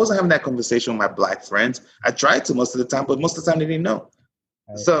all that. I wasn't having that conversation with my black friends. I tried to most of the time, but most of the time they didn't know.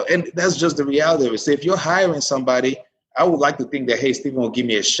 Right. So, and that's just the reality of it. So if you're hiring somebody, I would like to think that, hey, Steven will give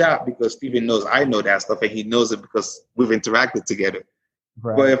me a shot because Steven knows I know that stuff and he knows it because we've interacted together.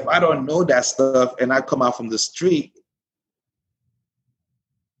 Right. But if I don't know that stuff and I come out from the street,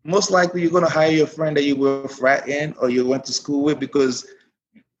 most likely you're going to hire your friend that you were frat in or you went to school with, because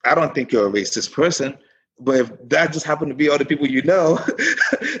I don't think you're a racist person. But if that just happened to be other people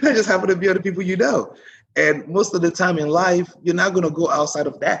that just happened to be other people And most of the time in life, you're not going to go outside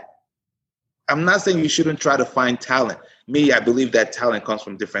of that. I'm not saying you shouldn't try to find talent. Me, I believe that talent comes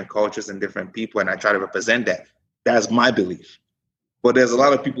from different cultures and different people, and I try to represent that. That's my belief. But there's a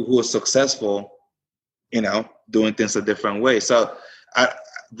lot of people who are successful, doing things a different way. So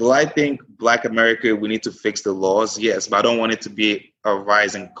do I think Black America, we need to fix the laws? Yes, but I don't want it to be a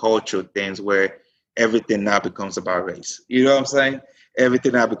rising culture things where everything now becomes about race. You know what I'm saying?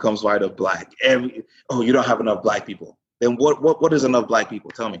 Everything now becomes white or black. You don't have enough black people. Then what is enough black people?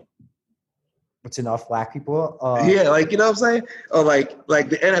 Tell me. What's enough black people? You know what I'm saying? Or like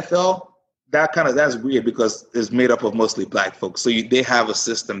the NFL, that's weird because it's made up of mostly black folks. So they have a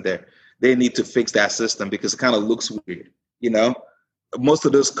system there. They need to fix that system because it kind of looks weird. Most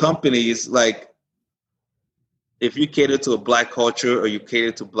of those companies, like If you cater to a black culture or you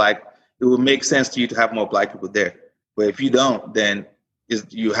cater to black, it would make sense to you to have more black people there. But if you don't, then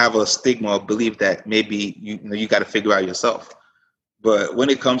you have a stigma or belief that maybe you got to figure out yourself. But when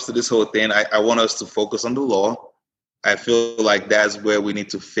it comes to this whole thing, I want us to focus on the law. I feel like that's where we need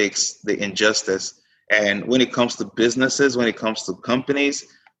to fix the injustice. And when it comes to businesses, when it comes to companies,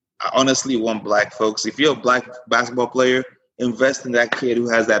 I honestly want black folks. If you're a black basketball player, invest in that kid who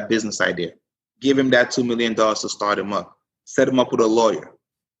has that business idea. Give him that $2 million to start him up. Set him up with a lawyer.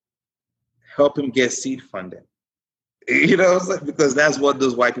 Help him get seed funding. You know, because that's what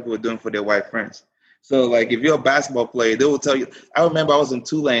those white people are doing for their white friends. So, like, if you're a basketball player, they will tell you. I remember I was in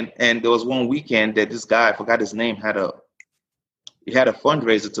Tulane, and there was one weekend that this guy, I forgot his name, had a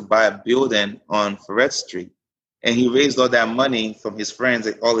fundraiser to buy a building on Ferret Street, and he raised all that money from his friends,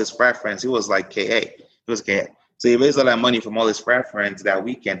 all his frat friends. He was like KA. He was KA. So he raised all that money from all his frat friends that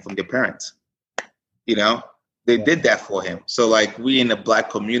weekend from their parents. You know, they did that for him. So, like, we in the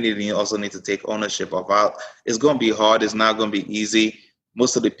black community also need to take ownership of our. It's going to be hard. It's not going to be easy.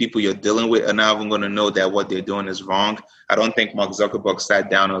 Most of the people you're dealing with are not even going to know that what they're doing is wrong. I don't think Mark Zuckerberg sat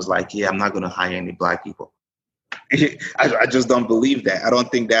down and was like, yeah, I'm not going to hire any black people. I just don't believe that. I don't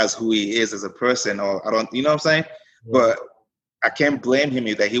think that's who he is as a person, or I don't, you know what I'm saying? Yeah. But I can't blame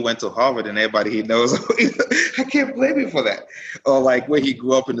him that he went to Harvard and everybody he knows. I can't blame him for that. Or like where he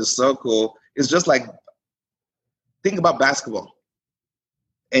grew up in the circle. It's just like, think about basketball.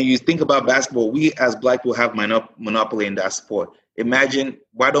 And you think about basketball, we as black people have monopoly in that sport. Imagine,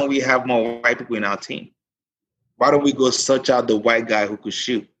 why don't we have more white people in our team? Why don't we go search out the white guy who could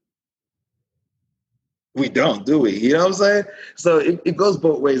shoot? We don't, do we? You know what I'm saying? So it goes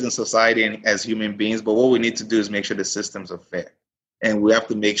both ways in society and as human beings, but what we need to do is make sure the systems are fair. And we have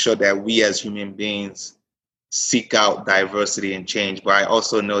to make sure that we as human beings seek out diversity and change. But I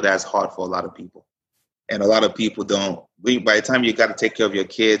also know that's hard for a lot of people. And a lot of people don't. By the time you got to take care of your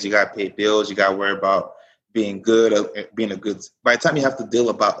kids, you got to pay bills, you got to worry about being good, being a good. By the time you have to deal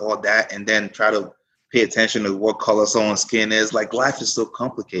about all that and then try to pay attention to what color someone's skin is, like, life is so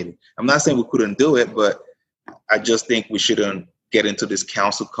complicated. I'm not saying we couldn't do it, but I just think we shouldn't get into this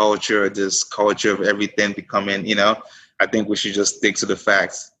council culture, this culture of everything becoming, I think we should just stick to the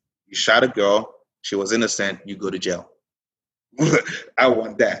facts. You shot a girl, she was innocent, you go to jail. I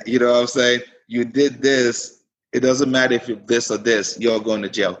want that. You know what I'm saying? You did this. It doesn't matter if you're this or this, you're going to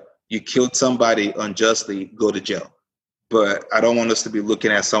jail. You killed somebody unjustly, go to jail. But I don't want us to be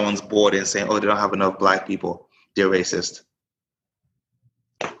looking at someone's board and saying, oh, they don't have enough black people, they're racist.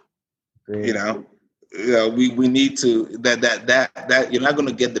 Great. We need to, that you're not going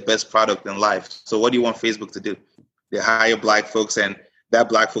to get the best product in life. So what do you want Facebook to do? They hire black folks, and that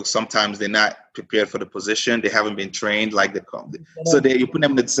black folks, sometimes they're not prepared for the position. They haven't been trained like you put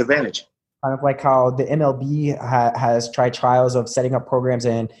them at a disadvantage. Kind of like how the MLB has tried trials of setting up programs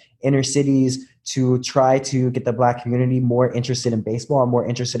in inner cities to try to get the black community more interested in baseball and more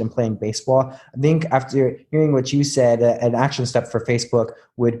interested in playing baseball. I think after hearing what you said, an action step for Facebook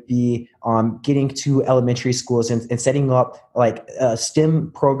would be getting to elementary schools and setting up like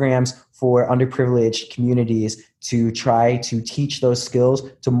STEM programs for underprivileged communities to try to teach those skills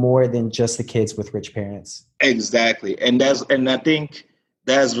to more than just the kids with rich parents. Exactly. And I think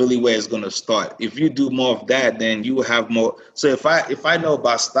that's really where it's going to start. If you do more of that, then you will have more. So if I know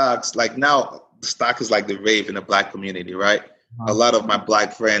about stocks, like now the stock is like the rave in the black community, right? A lot of my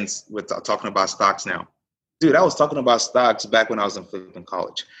black friends were talking about stocks now. Dude, I was talking about stocks back when I was in flipping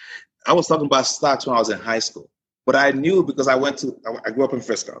college. I was talking about stocks when I was in high school. But I knew because I grew up in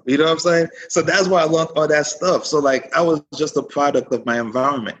Frisco. You know what I'm saying? So that's why I learned all that stuff. So like I was just a product of my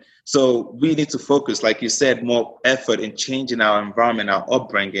environment. So we need to focus, like you said, more effort in changing our environment, our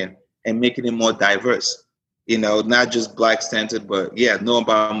upbringing, and making it more diverse. Not just black centered, but know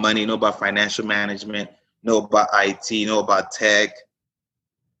about money, know about financial management, know about IT, know about tech.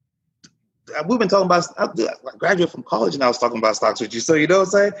 We've been talking about, I graduated from college and I was talking about stocks with you. So you know what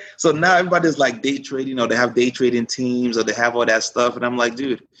I'm saying? So now everybody's like day trading, or they have day trading teams, or they have all that stuff. And I'm like,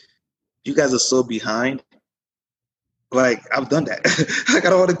 dude, you guys are so behind. Like, I've done that. Like, I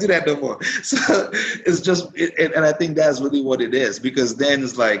don't want to do that no more. So it's just, and I think that's really what it is, because then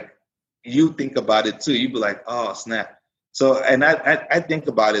it's like, you think about it too. You be like, oh, snap. So, and I think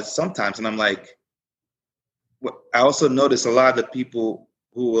about it sometimes, and I'm like, I also notice a lot of the people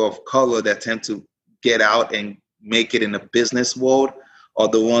who are of color that tend to get out and make it in the business world are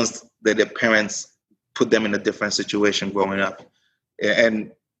the ones that their parents put them in a different situation growing up.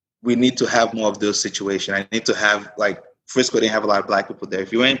 And we need to have more of those situations. I need to have, like, Frisco didn't have a lot of black people there.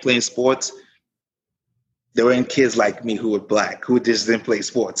 If you ain't playing sports, There weren't kids like me who were black, who just didn't play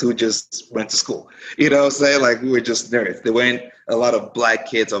sports, who just went to school. You know what I'm saying? Like, we were just nerds. There weren't a lot of black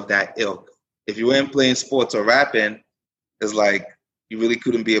kids of that ilk. If you weren't playing sports or rapping, it's like you really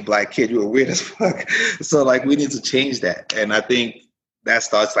couldn't be a black kid. You were weird as fuck. So, like, we need to change that. And I think that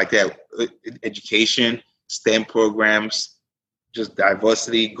starts like that. Education, STEM programs, just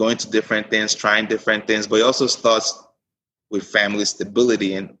diversity, going to different things, trying different things. But it also starts with family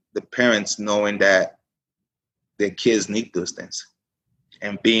stability and the parents knowing that their kids need those things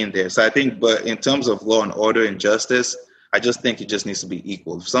and being there. So I think, but in terms of law and order and justice, I just think it just needs to be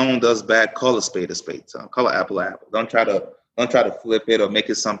equal. If someone does bad, call a spade a spade. So call an apple an apple. Don't try to flip it or make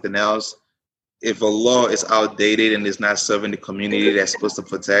it something else. If a law is outdated and is not serving the community that's supposed to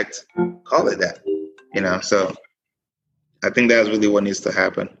protect, call it that. You know, so I think that's really what needs to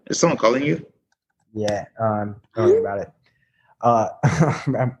happen. Is someone calling you? Yeah, don't worry about it.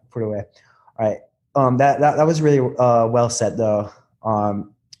 Put it away. All right. That was really well said though.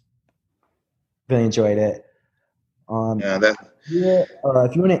 Really enjoyed it.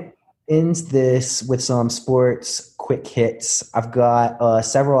 If you want to end this with some sports quick hits, I've got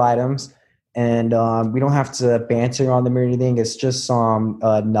several items, and we don't have to banter on them or anything. It's just some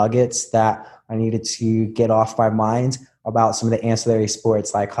nuggets that I needed to get off my mind about some of the ancillary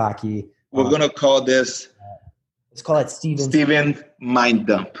sports like hockey. We're gonna call this. Let's call it Steven Mind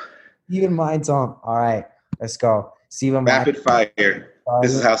Dump. Steven Mind Dump. All right, let's go. Steven. Rapid fire.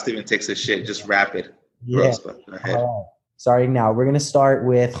 This is how Steven takes his shit. Just rapid. Yeah. Go ahead. All right. Starting now, we're going to start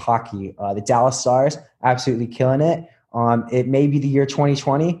with hockey. The Dallas Stars, absolutely killing it. It may be the year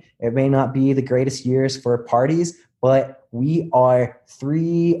 2020. It may not be the greatest years for parties, but we are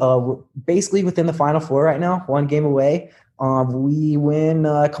basically within the Final Four right now, one game away. We win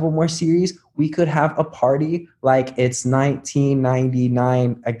a couple more series. We could have a party like it's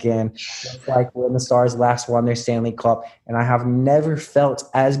 1999 again, just like when the Stars last won their Stanley Cup. And I have never felt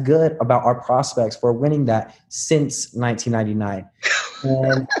as good about our prospects for winning that since 1999.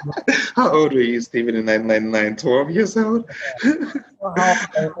 And how old were you, Steven, in 1999? 12 years old? In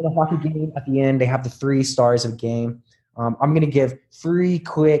a hockey game, at the end, they have the 3 stars of game. I'm going to give 3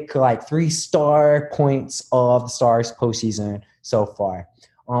 quick, 3-star points of the Stars postseason so far.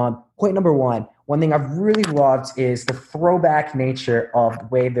 Point number 1, one thing I've really loved is the throwback nature of the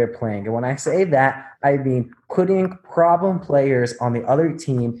way they're playing. And when I say that, I mean putting problem players on the other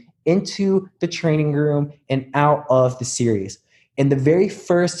team into the training room and out of the series. In the very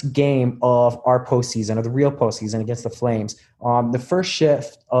first game of our postseason, or the real postseason against the Flames, the first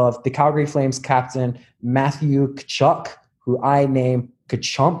shift of the Calgary Flames captain, Matthew Tkachuk, who I name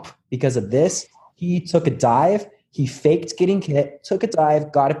Kachump because of this, he took a dive. He faked getting hit, took a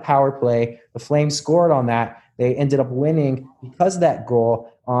dive, got a power play. The Flames scored on that. They ended up winning because of that goal.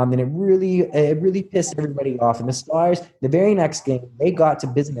 And it really pissed everybody off. And the Stars, the very next game, they got to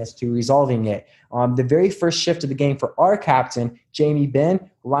business to resolving it. The very first shift of the game for our captain, Jamie Benn,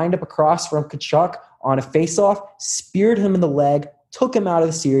 lined up across from Tkachuk on a faceoff, speared him in the leg, took him out of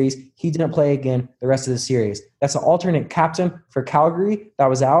the series. He didn't play again the rest of the series. That's an alternate captain for Calgary that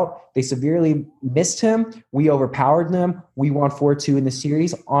was out. They severely missed him. We overpowered them. We won 4-2 in the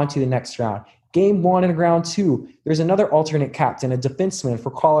series. On to the next round. Game 1 and round 2, there's another alternate captain, a defenseman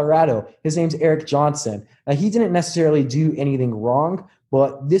for Colorado. His name's Erik Johnson. Now, he didn't necessarily do anything wrong,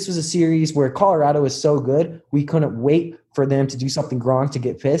 but this was a series where Colorado is so good, we couldn't wait for them to do something wrong to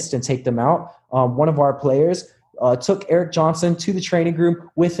get pissed and take them out. One of our players took Erik Johnson to the training room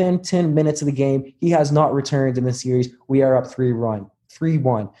within 10 minutes of the game. He has not returned in the series. We are up 3-1.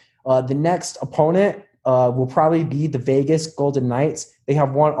 The next opponent will probably be the Vegas Golden Knights. They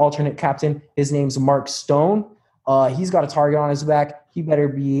have one alternate captain. His name's Mark Stone. He's got a target on his back. He better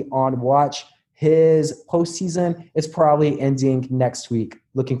be on watch. His postseason is probably ending next week.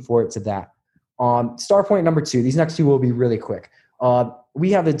 Looking forward to that. Star point number 2. These next 2 will be really quick.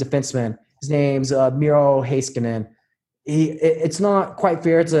 We have the defenseman. His name's Miro Heiskanen. It's not quite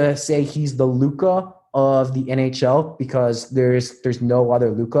fair to say he's the Luka of the NHL because there's no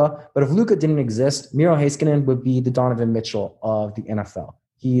other Luka. But if Luka didn't exist, Miro Heiskanen would be the Donovan Mitchell of the NFL.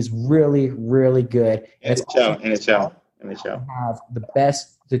 He's really, really good. NHL. Have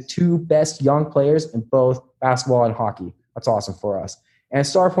the 2 best young players in both basketball and hockey. That's awesome for us. And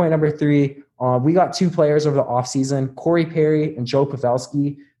star point number 3, we got 2 players over the offseason, Corey Perry and Joe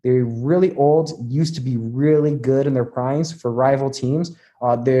Pavelski. They're really old, used to be really good in their primes for rival teams.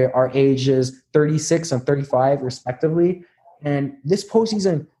 They are ages 36 and 35, respectively. And this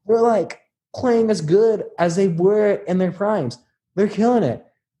postseason, they're playing as good as they were in their primes. They're killing it.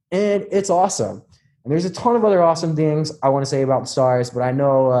 And it's awesome. And there's a ton of other awesome things I want to say about the Stars, but I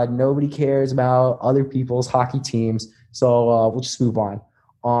know nobody cares about other people's hockey teams, so we'll just move on.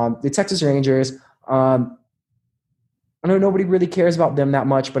 The Texas Rangers, I know nobody really cares about them that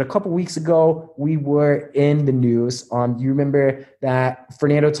much, but a couple weeks ago, we were in the news. You remember that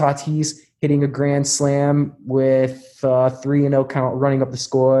Fernando Tatis hitting a grand slam with 3-0 count, running up the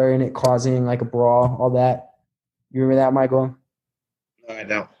score, and it causing like a brawl, all that. You remember that, Michael? No, I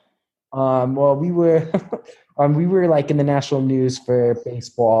don't. Well, we were we were like in the national news for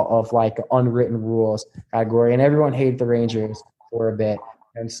baseball of like unwritten rules category, and everyone hated the Rangers for a bit.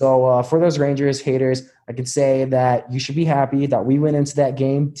 And so for those Rangers haters, I can say that you should be happy that we went into that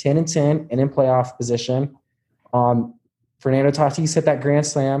game 10-10 and in playoff position. Fernando Tatis hit that grand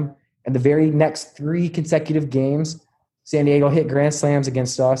slam, and the very next 3 consecutive games, San Diego hit grand slams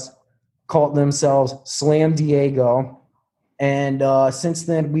against us, called themselves Slam Diego. And since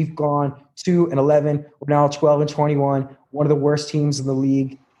then, we've gone 2-11. We're now 12-21, one of the worst teams in the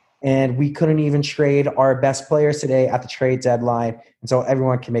league. And we couldn't even trade our best players today at the trade deadline. And so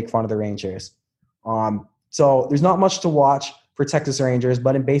everyone can make fun of the Rangers. So there's not much to watch for Texas Rangers,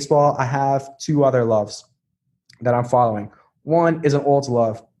 but in baseball, I have 2 other loves that I'm following. One is an old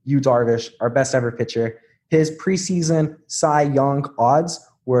love, Yu Darvish, our best ever pitcher. His preseason Cy Young odds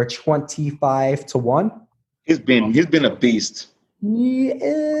were 25-1. He's been a beast. He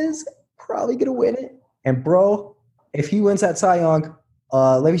is probably going to win it. And, bro, if he wins that Cy Young,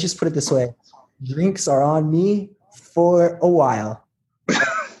 let me just put it this way. Drinks are on me for a while.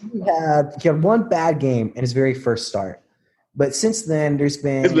 He had one bad game in his very first start. But since then, there's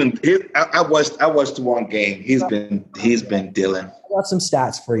been I watched one game. He's been dealing. I got some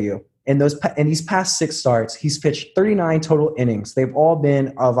stats for you. In these past 6 starts, he's pitched 39 total innings. They've all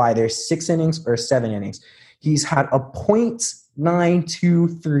been of either 6 innings or 7 innings. He's had a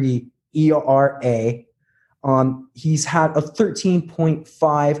 .923 ERA. He's had a 13.5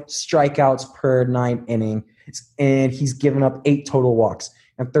 strikeouts per 9 innings, and he's given up 8 total walks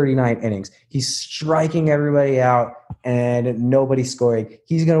in 39 innings. He's striking everybody out, and nobody's scoring.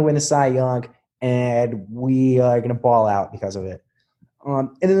 He's going to win the Cy Young, and we are going to ball out because of it. And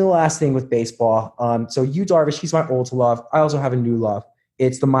then the last thing with baseball. So Yu Darvish, he's my old love. I also have a new love.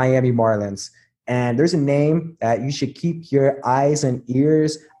 It's the Miami Marlins. And there's a name that you should keep your eyes and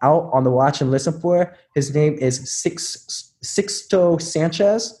ears out on the watch and listen for. His name is Sixto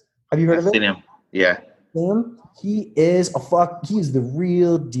Sanchez. Have you heard of it? Yeah. He is the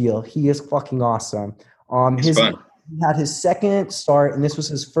real deal. He is fucking awesome. He had his second start, and this was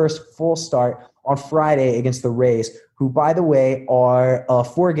his first full start on Friday against the Rays, who, by the way, are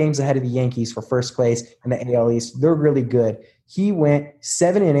 4 games ahead of the Yankees for first place in the AL East. They're really good. He went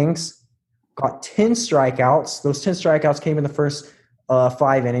 7 innings, got 10 strikeouts. Those 10 strikeouts came in the first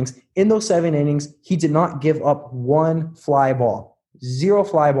 5 innings. In those 7 innings, he did not give up 1 fly ball. 0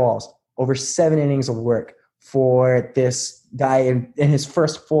 fly balls over 7 innings of work for this guy in his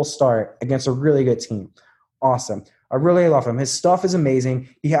first full start against a really good team. Awesome. I really love him. His stuff is amazing.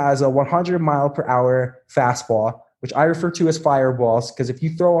 He has a 100-mile-per-hour fastball, which I refer to as fireballs, because if you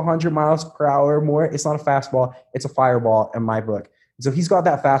throw 100 miles per hour or more, it's not a fastball, it's a fireball in my book. So he's got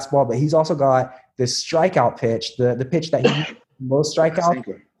that fastball, but he's also got this strikeout pitch, the pitch that he most strikeout.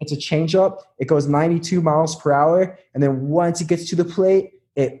 It's a changeup. It goes 92 miles per hour, and then once it gets to the plate,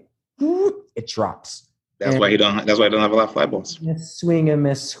 it drops. That's why he don't have a lot of fly balls. Swing and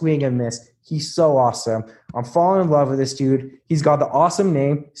miss, swing and miss. He's so awesome. I'm falling in love with this dude. He's got the awesome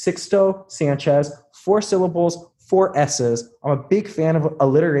name, Sixto Sanchez, 4 syllables, 4 S's. I'm a big fan of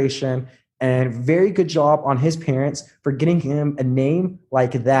alliteration, and very good job on his parents for getting him a name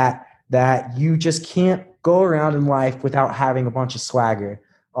like that you just can't go around in life without having a bunch of swagger.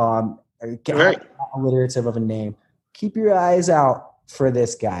 Right. Alliterative of a name. Keep your eyes out for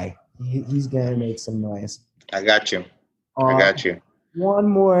this guy. He's going to make some noise. I got you. One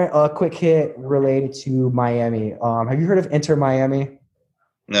more quick hit related to Miami. Have you heard of Inter Miami?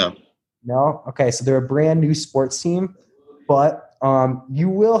 No. No? Okay, so they're a brand new sports team, but you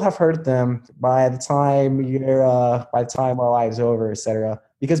will have heard of them by the time our lives over, etc.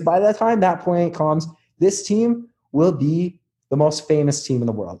 Because by the time that point comes, this team will be the most famous team in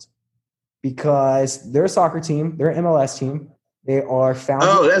the world. Because they're a soccer team, they're an MLS team. They are founded.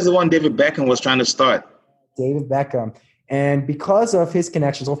 Oh, that's the one David Beckham was trying to start. David Beckham. And because of his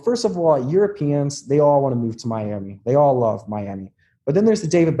connections, well, first of all, Europeans, they all want to move to Miami. They all love Miami. But then there's the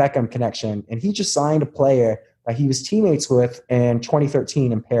David Beckham connection, and he just signed a player that he was teammates with in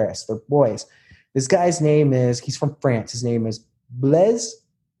 2013 in Paris. They're boys. This guy's he's from France. His name is Blaise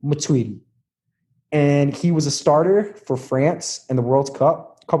Matuidi. And he was a starter for France in the World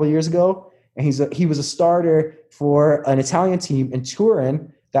Cup a couple of years ago. and he was a starter for an Italian team in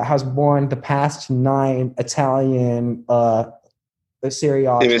Turin that has won the past 9 Italian Serie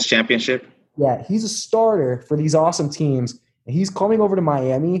A. Series championship. Yeah, he's a starter for these awesome teams, and he's coming over to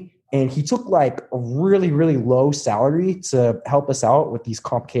Miami. And he took like a really, really low salary to help us out with these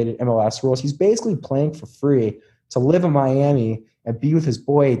complicated MLS rules. He's basically playing for free to live in Miami and be with his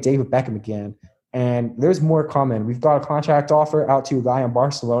boy David Beckham again. And there's more coming. We've got a contract offer out to a guy in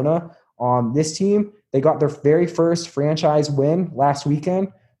Barcelona. On this team, they got their very first franchise win last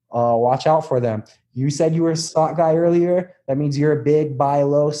weekend. Watch out for them. You said you were a stock guy earlier. That means you're a big buy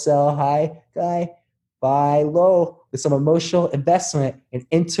low, sell high guy. Buy low with some emotional investment and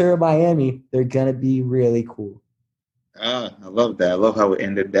enter Miami. They're going to be really cool. I love that. I love how we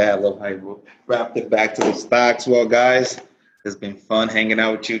ended that. I love how you wrapped it back to the stocks. Well, guys, it's been fun hanging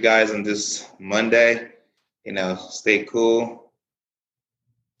out with you guys on this Monday. Stay cool.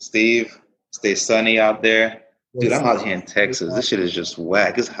 Steve, stay sunny out there. Dude, I'm out here in Texas. This shit is just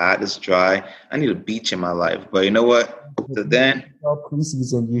whack. It's hot. It's dry. I need a beach in my life. But you know what? So then,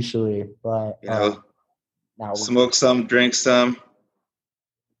 preseason usually, but smoke some, drink some.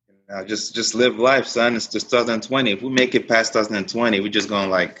 Just live life, son. It's just 2020. If we make it past 2020, we're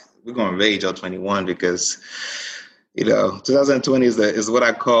going to rage on 21 because 2020 is what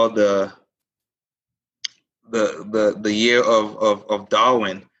I call the year of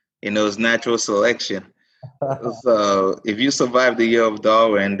Darwin. It's natural selection. So if you survive the year of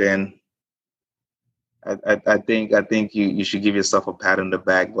Darwin, then I think you should give yourself a pat on the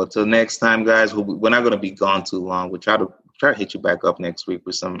back. But till next time, guys, we're not going to be gone too long. We'll try to hit you back up next week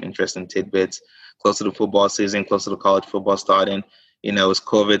with some interesting tidbits. Close to the football season, close to the college football starting. It's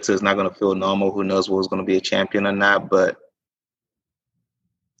COVID, so it's not going to feel normal. Who knows who's going to be a champion or not? But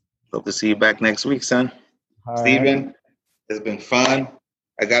hope to see you back next week, son. All Steven, right. It's been fun.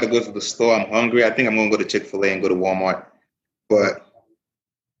 I got to go to the store. I'm hungry. I think I'm going to go to Chick-fil-A and go to Walmart. But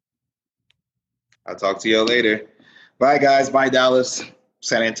I'll talk to you later. Bye, guys. Bye, Dallas,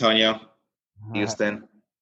 San Antonio, Houston.